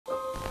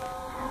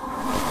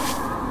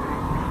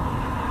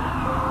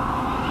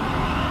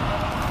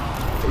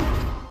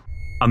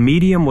A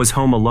medium was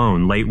home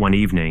alone late one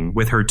evening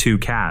with her 2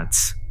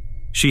 cats.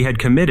 She had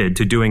committed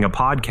to doing a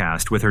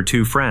podcast with her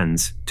 2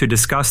 friends to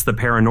discuss the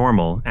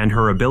paranormal and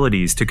her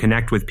abilities to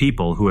connect with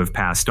people who have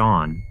passed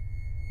on.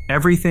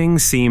 Everything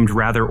seemed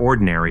rather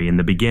ordinary in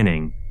the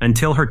beginning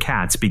until her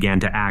cats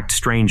began to act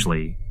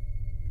strangely.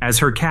 As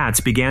her cats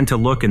began to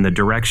look in the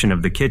direction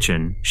of the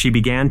kitchen, she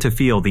began to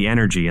feel the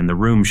energy in the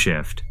room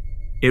shift.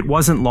 It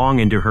wasn't long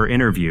into her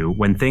interview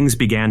when things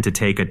began to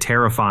take a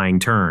terrifying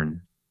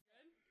turn.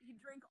 He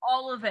drank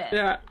all of it.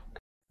 Yeah.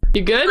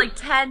 You good? Like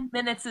 10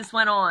 minutes this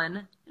went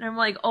on. And I'm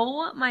like,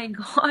 oh my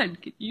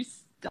god, could you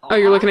stop? Oh,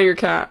 you're looking at your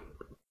cat.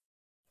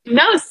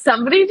 No,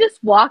 somebody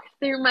just walked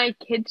through my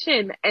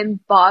kitchen and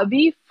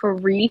Bobby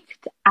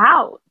freaked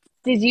out.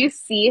 Did you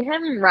see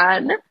him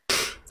run?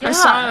 Yeah. I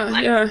saw,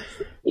 yeah.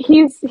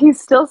 He's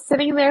still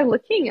sitting there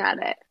looking at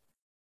it.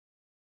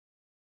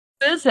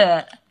 What is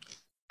it?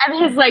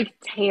 And his, like,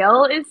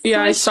 tail is swishing.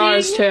 Yeah, I saw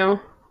his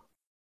tail.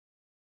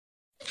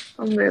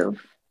 I'll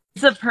move.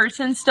 Is the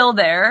person still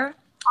there?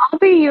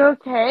 Bobby, you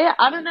okay?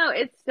 I don't know.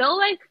 It still,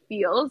 like,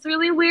 feels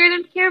really weird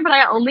in here, but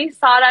I only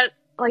saw it,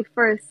 like,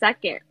 for a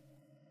second.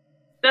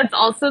 That's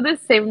also the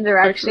same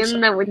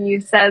direction that when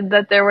you said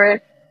that there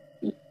were...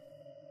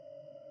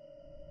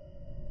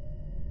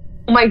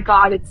 Oh my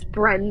god, it's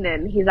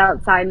Brendan. He's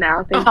outside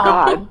now, thank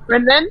god.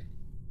 Brendan?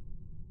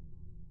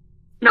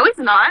 No, he's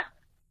not.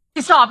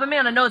 Stop,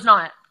 Amanda. No, it's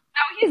not.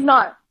 No, he's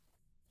not.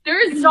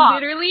 There's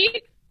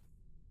literally...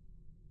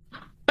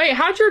 Wait,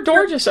 how'd your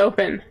door just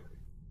open?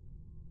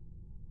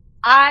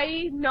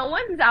 No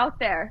one's out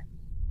there.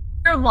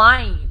 You're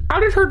lying.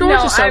 How did her door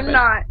just open? No,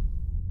 I'm not.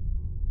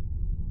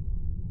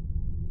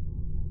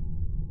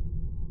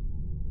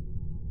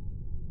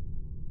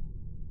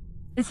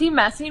 Is he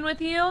messing with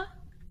you?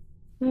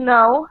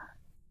 No.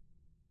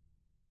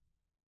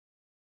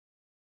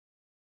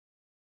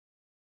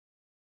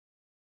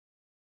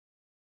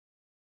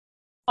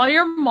 Call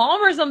your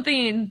mom or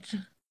something.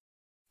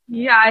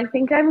 Yeah, I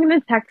think I'm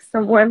gonna text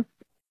someone.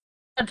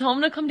 Tell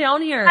him to come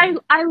down here.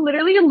 I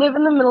literally live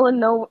in the middle of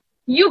nowhere.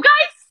 You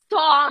guys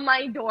saw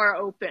my door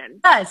open.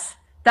 Yes.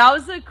 That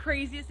was the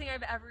craziest thing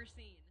I've ever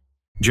seen.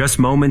 Just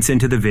moments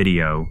into the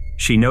video,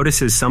 she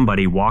notices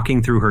somebody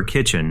walking through her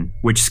kitchen,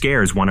 which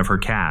scares one of her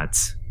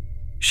cats.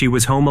 She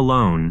was home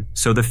alone,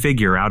 so the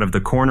figure out of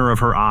the corner of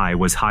her eye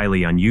was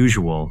highly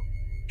unusual.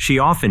 She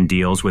often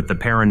deals with the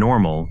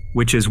paranormal,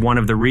 which is one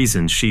of the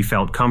reasons she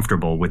felt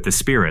comfortable with the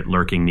spirit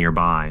lurking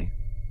nearby.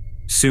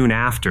 Soon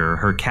after,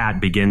 her cat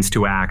begins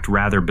to act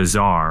rather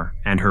bizarre,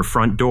 and her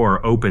front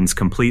door opens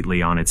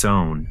completely on its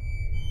own.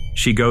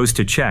 She goes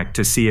to check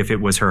to see if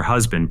it was her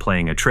husband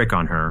playing a trick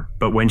on her,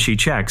 but when she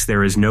checks,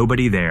 there is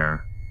nobody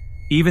there.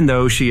 Even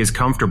though she is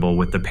comfortable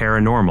with the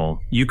paranormal,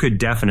 you could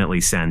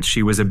definitely sense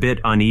she was a bit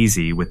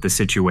uneasy with the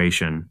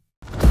situation.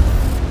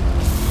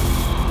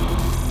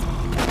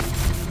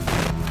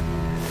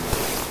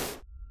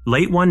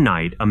 Late one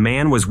night, a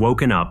man was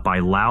woken up by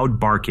loud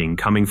barking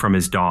coming from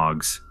his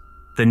dogs.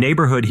 The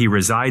neighborhood he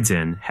resides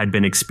in had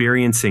been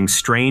experiencing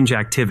strange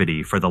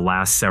activity for the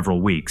last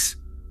several weeks,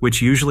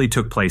 which usually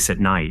took place at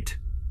night.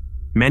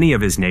 Many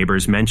of his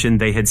neighbors mentioned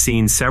they had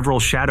seen several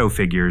shadow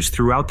figures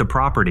throughout the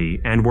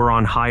property and were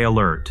on high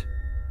alert.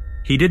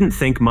 He didn't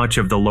think much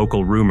of the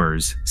local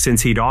rumors,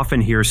 since he'd often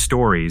hear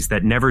stories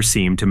that never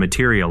seemed to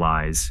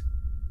materialize.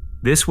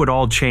 This would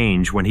all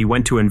change when he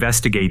went to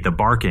investigate the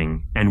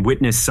barking and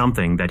witnessed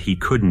something that he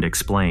couldn't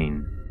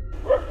explain.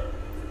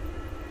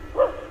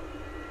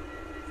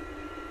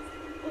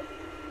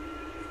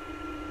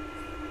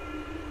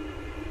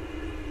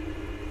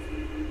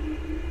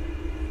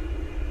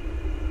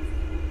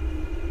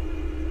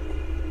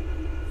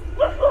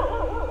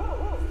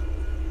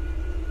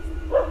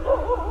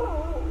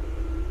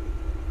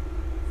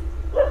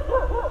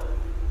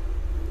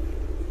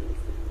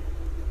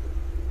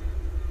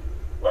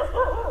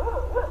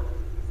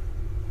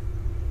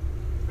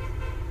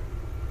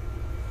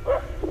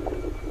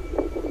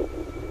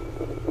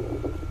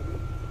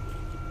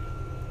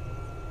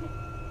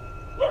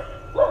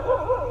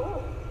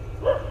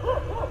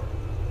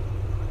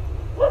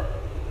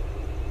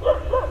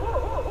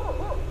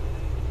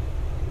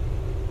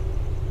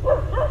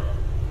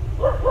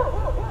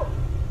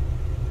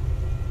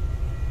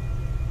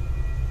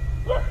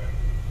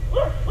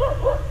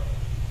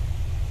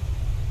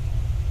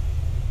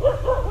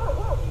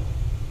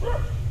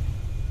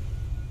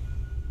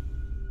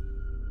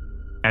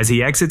 As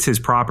he exits his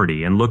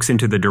property and looks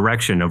into the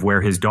direction of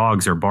where his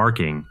dogs are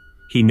barking,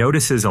 he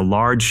notices a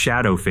large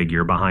shadow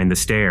figure behind the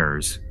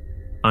stairs.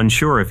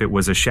 Unsure if it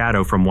was a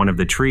shadow from one of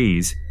the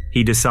trees,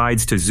 he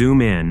decides to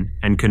zoom in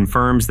and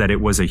confirms that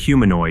it was a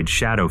humanoid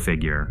shadow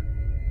figure.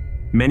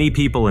 Many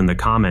people in the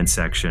comments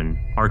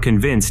section are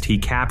convinced he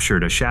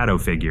captured a shadow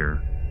figure,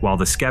 while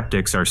the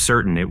skeptics are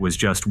certain it was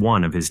just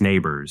one of his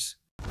neighbors.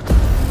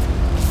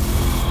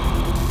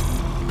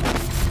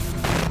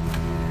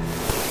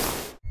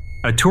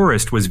 A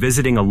tourist was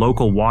visiting a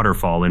local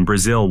waterfall in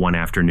Brazil one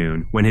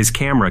afternoon when his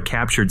camera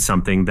captured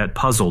something that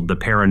puzzled the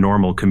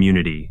paranormal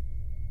community.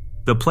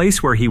 The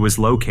place where he was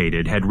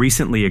located had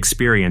recently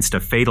experienced a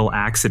fatal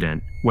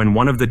accident when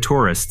one of the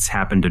tourists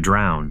happened to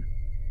drown.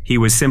 He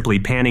was simply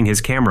panning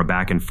his camera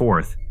back and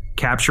forth,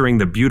 capturing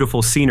the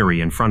beautiful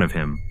scenery in front of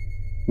him.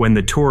 When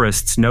the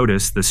tourists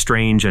notice the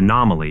strange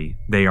anomaly,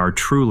 they are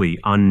truly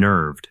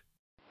unnerved.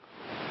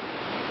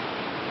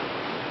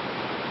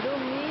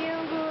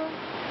 Domingo,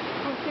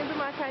 curtindo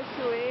uma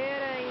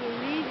cachoeira em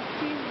Leeds,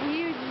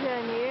 Rio de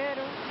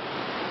Janeiro.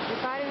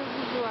 Reparem no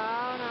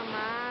visual, na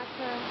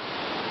mata.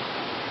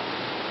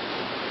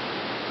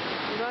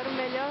 Agora o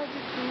melhor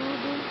de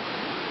tudo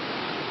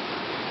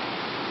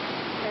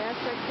é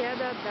essa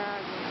queda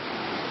d'água.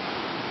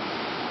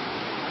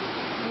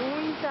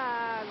 Muita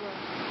água.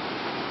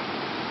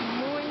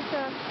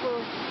 Muita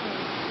força.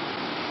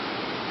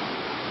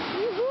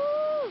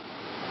 Uhul!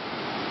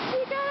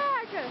 Ih,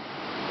 caraca!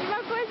 Tem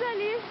uma coisa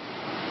ali.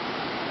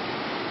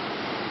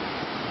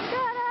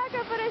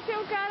 Caraca, apareceu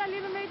um cara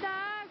ali no meio da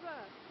água.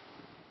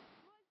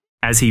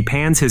 As he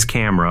pans his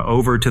camera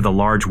over to the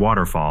large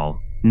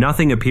waterfall,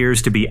 nothing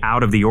appears to be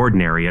out of the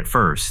ordinary at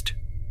first.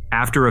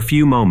 After a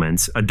few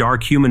moments, a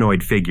dark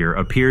humanoid figure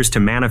appears to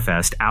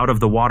manifest out of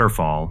the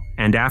waterfall,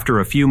 and after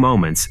a few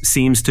moments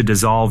seems to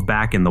dissolve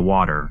back in the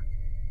water.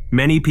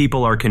 Many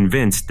people are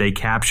convinced they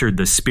captured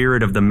the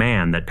spirit of the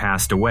man that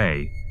passed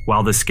away,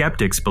 while the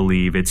skeptics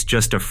believe it's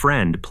just a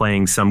friend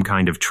playing some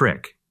kind of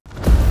trick.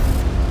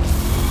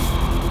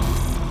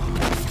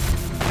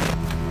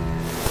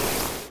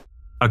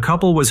 A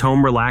couple was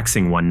home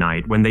relaxing one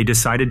night when they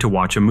decided to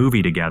watch a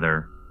movie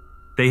together.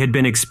 They had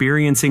been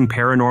experiencing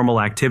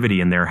paranormal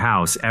activity in their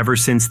house ever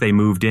since they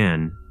moved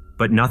in,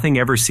 but nothing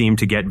ever seemed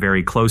to get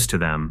very close to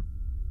them.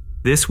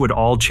 This would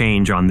all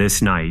change on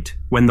this night,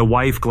 when the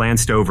wife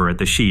glanced over at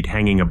the sheet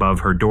hanging above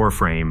her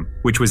doorframe,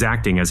 which was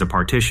acting as a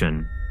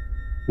partition.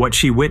 What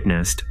she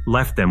witnessed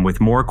left them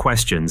with more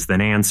questions than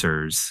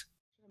answers.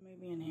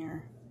 Maybe in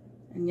here.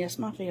 And yes,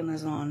 my fan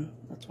is on.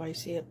 That's why you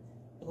see it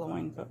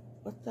blowing, but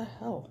what the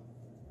hell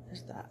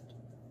is that?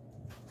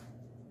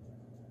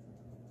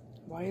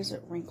 Why is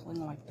it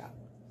wrinkling like that?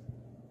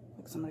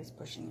 Like somebody's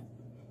pushing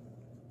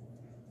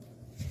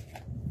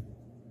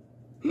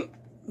it.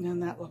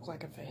 And that looked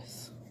like a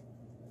face.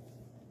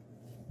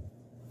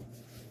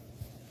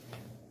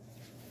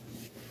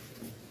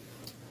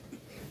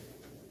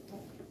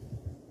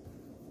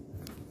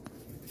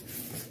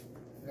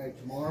 Hey,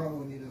 tomorrow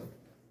we need to...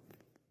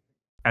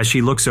 As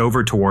she looks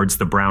over towards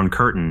the brown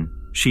curtain,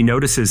 she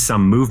notices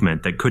some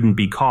movement that couldn't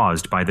be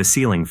caused by the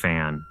ceiling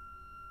fan.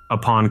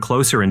 Upon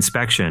closer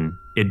inspection,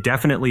 it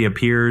definitely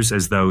appears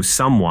as though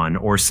someone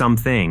or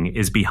something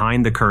is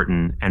behind the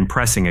curtain and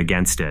pressing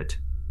against it.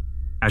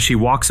 As she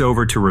walks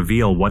over to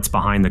reveal what's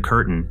behind the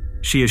curtain,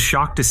 she is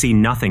shocked to see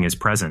nothing is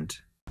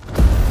present.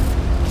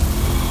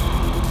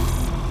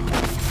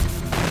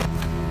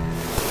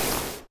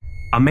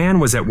 A man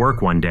was at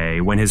work one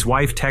day when his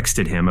wife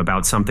texted him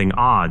about something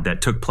odd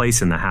that took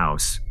place in the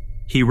house.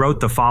 He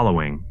wrote the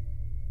following: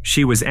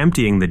 "She was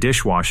emptying the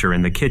dishwasher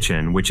in the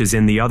kitchen, which is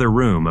in the other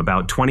room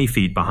about 20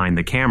 feet behind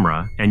the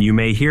camera, and you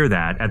may hear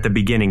that at the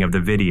beginning of the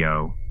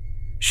video.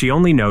 She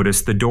only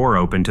noticed the door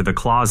open to the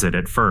closet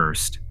at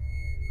first.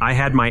 I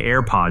had my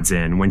AirPods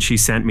in when she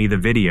sent me the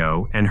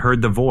video and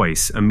heard the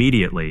voice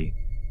immediately.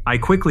 I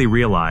quickly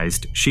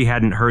realized she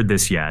hadn't heard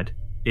this yet.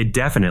 It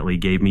definitely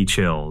gave me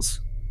chills.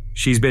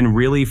 She's been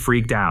really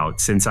freaked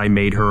out since I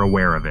made her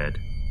aware of it."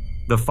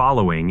 The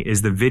following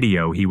is the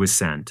video he was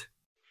sent.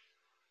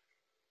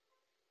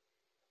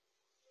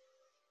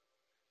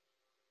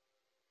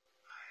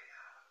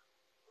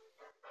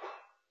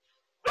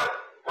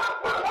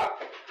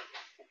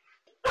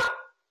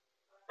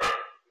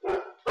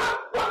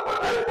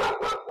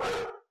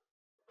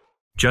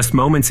 Just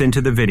moments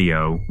into the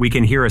video, we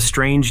can hear a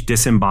strange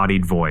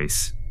disembodied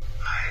voice.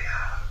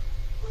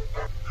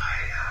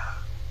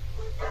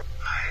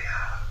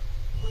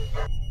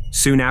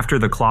 Soon after,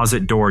 the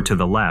closet door to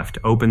the left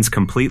opens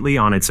completely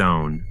on its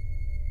own.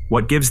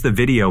 What gives the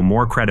video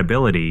more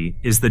credibility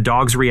is the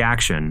dog's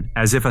reaction,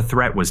 as if a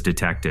threat was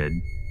detected.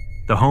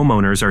 The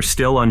homeowners are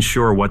still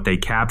unsure what they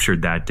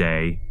captured that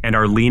day and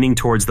are leaning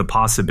towards the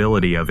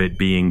possibility of it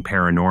being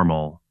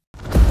paranormal.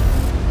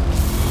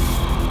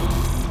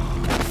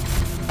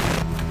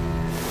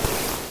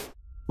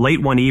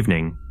 Late one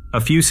evening,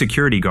 a few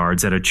security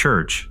guards at a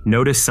church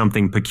noticed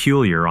something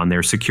peculiar on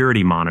their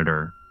security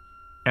monitor.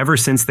 Ever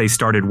since they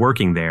started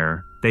working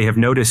there, they have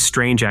noticed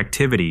strange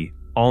activity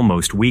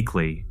almost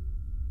weekly.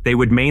 They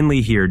would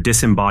mainly hear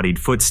disembodied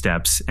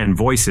footsteps and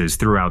voices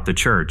throughout the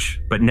church,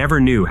 but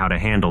never knew how to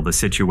handle the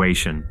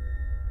situation.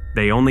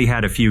 They only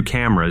had a few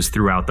cameras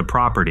throughout the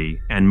property,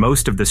 and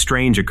most of the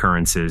strange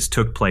occurrences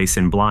took place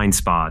in blind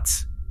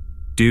spots.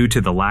 Due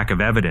to the lack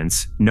of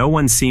evidence, no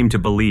one seemed to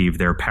believe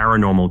their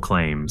paranormal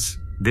claims.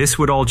 This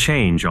would all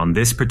change on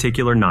this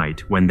particular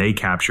night when they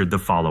captured the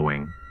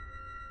following.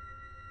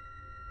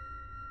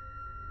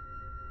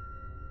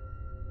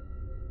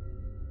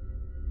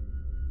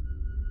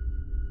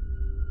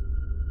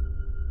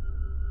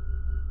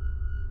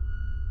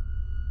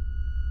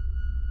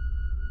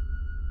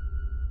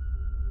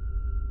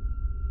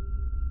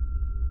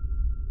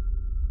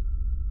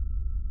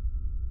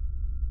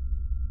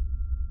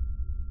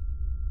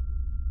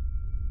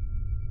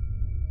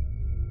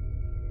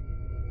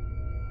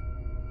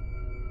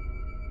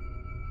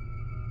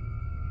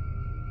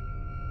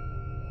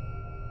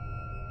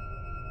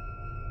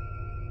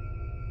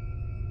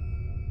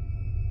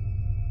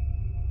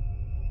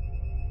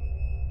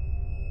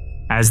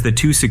 As the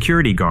two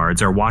security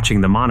guards are watching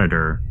the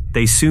monitor,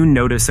 they soon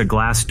notice a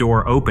glass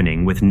door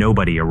opening with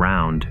nobody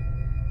around.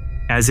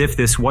 As if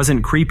this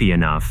wasn't creepy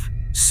enough,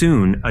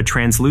 soon a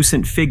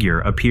translucent figure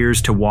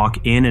appears to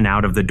walk in and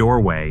out of the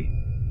doorway.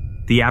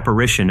 The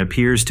apparition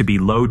appears to be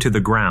low to the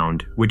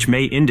ground, which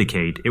may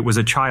indicate it was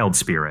a child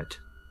spirit.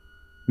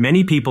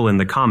 Many people in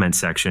the comment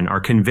section are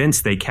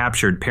convinced they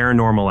captured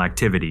paranormal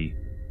activity,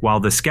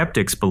 while the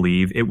skeptics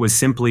believe it was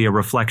simply a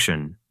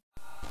reflection.